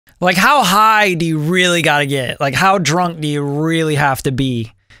Like, how high do you really got to get? Like, how drunk do you really have to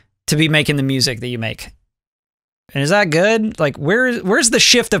be making the music that you make? And is that good? Like, where's the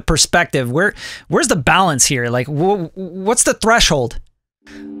shift of perspective? Where's the balance here? Like, what's the threshold?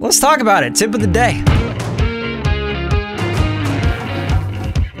 Let's talk about it. Tip of the day.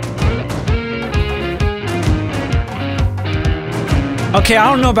 Okay, I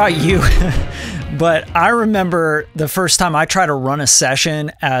don't know about you, but I remember the first time I tried to run a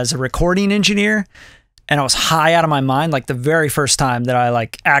session as a recording engineer, and I was high out of my mind, like the very first time that I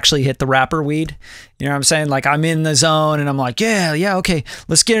like actually hit the rapper weed. You know what I'm saying? Like, I'm in the zone and I'm like, yeah, okay,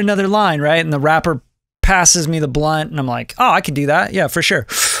 let's get another line, right? And the rapper passes me the blunt and I'm like, oh, I can do that. Yeah, for sure.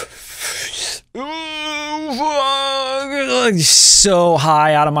 So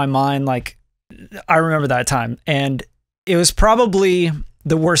high out of my mind. Like, I remember that time. And it was probably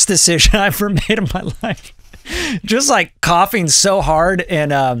the worst decision I ever made in my life. Just like coughing so hard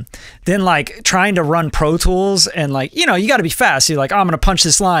and then like trying to run Pro Tools and like, you know, you got to be fast. You're like, oh, I'm going to punch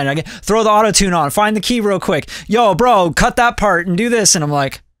this line. I throw the auto tune on, find the key real quick. Yo, bro, cut that part and do this. And I'm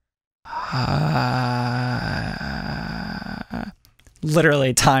like,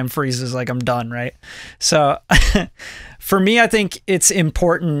 literally time freezes, like I'm done, right? So for me, I think it's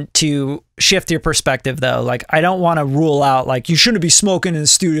important to shift your perspective though. Like, I don't want to rule out like, you shouldn't be smoking in the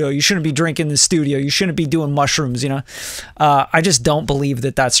studio, you shouldn't be drinking in the studio, you shouldn't be doing mushrooms, you know? I just don't believe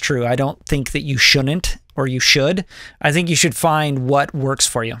that that's true. I don't think that you shouldn't or you should. I think you should find what works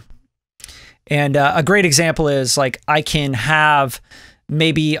for you. And a great example is like, I can have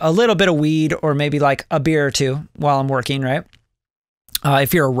maybe a little bit of weed or maybe like a beer or two while I'm working, right?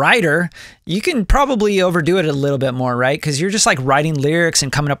 If you're a writer, you can probably overdo it a little bit more, right? Because you're just like writing lyrics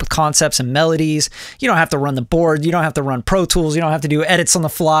and coming up with concepts and melodies. You don't have to run the board. You don't have to run Pro Tools. You don't have to do edits on the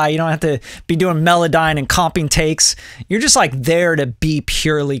fly. You don't have to be doing Melodyne and comping takes. You're just like there to be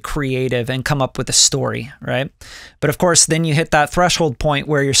purely creative and come up with a story, right? But of course, then you hit that threshold point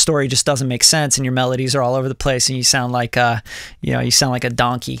where your story just doesn't make sense and your melodies are all over the place and you sound like, you sound like a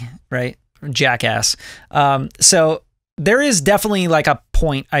donkey, right? Jackass. So there is definitely like a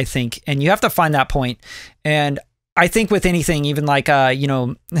point, I think, and you have to find that point. And I think with anything, even like, I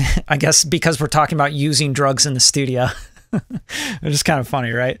guess because we're talking about using drugs in the studio, it's just kind of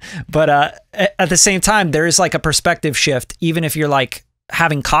funny, right? But at the same time, there is like a perspective shift, even if you're like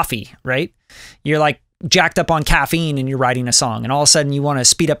having coffee, right? You're like jacked up on caffeine and you're writing a song and all of a sudden you want to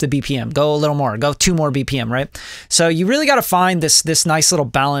speed up the BPM, go a little more, go 2 more BPM, right? So you really got to find this nice little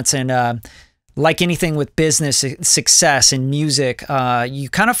balance. And like anything with business success and music, you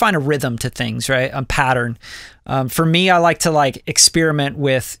kind of find a rhythm to things, right? A pattern. For me, I like to like experiment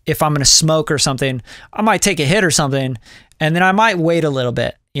with, if I'm going to smoke or something, I might take a hit or something, and then I might wait a little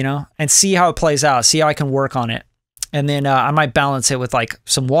bit, you know, and see how it plays out, see how I can work on it. And then I might balance it with like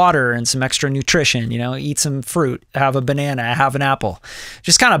some water and some extra nutrition, you know, eat some fruit, have a banana, have an apple,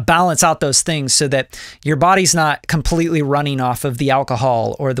 just kind of balance out those things so that your body's not completely running off of the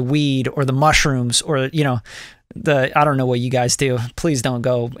alcohol or the weed or the mushrooms or, you know, I don't know what you guys do. Please don't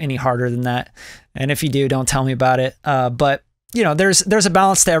go any harder than that. And if you do, don't tell me about it. But you know, there's a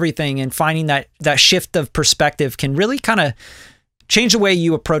balance to everything, and finding that shift of perspective can really kind of change the way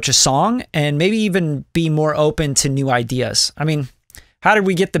you approach a song and maybe even be more open to new ideas. I mean, how did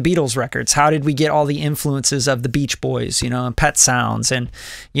we get the Beatles records? How did we get all the influences of the Beach Boys, you know, and Pet Sounds and,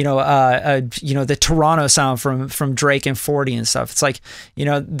 the Toronto sound from Drake and 40 and stuff? It's like, you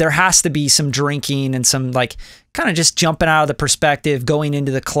know, there has to be some drinking and some like kind of just jumping out of the perspective, going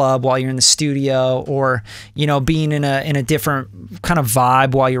into the club while you're in the studio, or, you know, being in a different kind of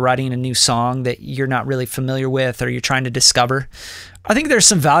vibe while you're writing a new song that you're not really familiar with or you're trying to discover. I think there's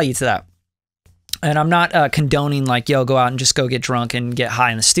some value to that. And I'm not condoning like, yo, go out and just go get drunk and get high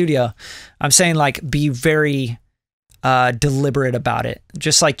in the studio. I'm saying like, be very deliberate about it,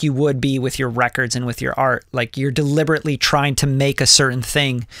 just like you would be with your records and with your art. Like, you're deliberately trying to make a certain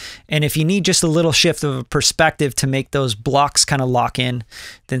thing. And if you need just a little shift of a perspective to make those blocks kind of lock in,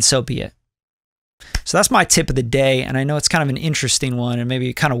 then so be it. So that's my tip of the day. And I know it's kind of an interesting one and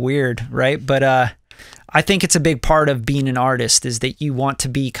maybe kind of weird, right? But I think it's a big part of being an artist, is that you want to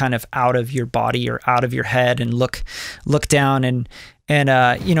be kind of out of your body or out of your head and look down and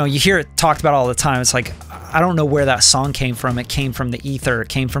you know, you hear it talked about all the time. It's like, I don't know where that song came from. It came from the ether. It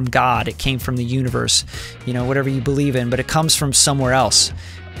came from God. It came from the universe, you know, whatever you believe in, but it comes from somewhere else.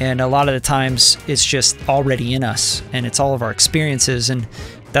 And a lot of the times it's just already in us, and it's all of our experiences, and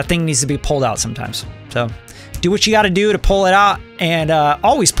that thing needs to be pulled out sometimes. So do what you got to do to pull it out, and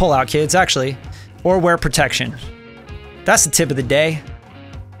always pull out, kids, actually. Or wear protection. That's the tip of the day.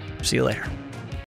 See you later.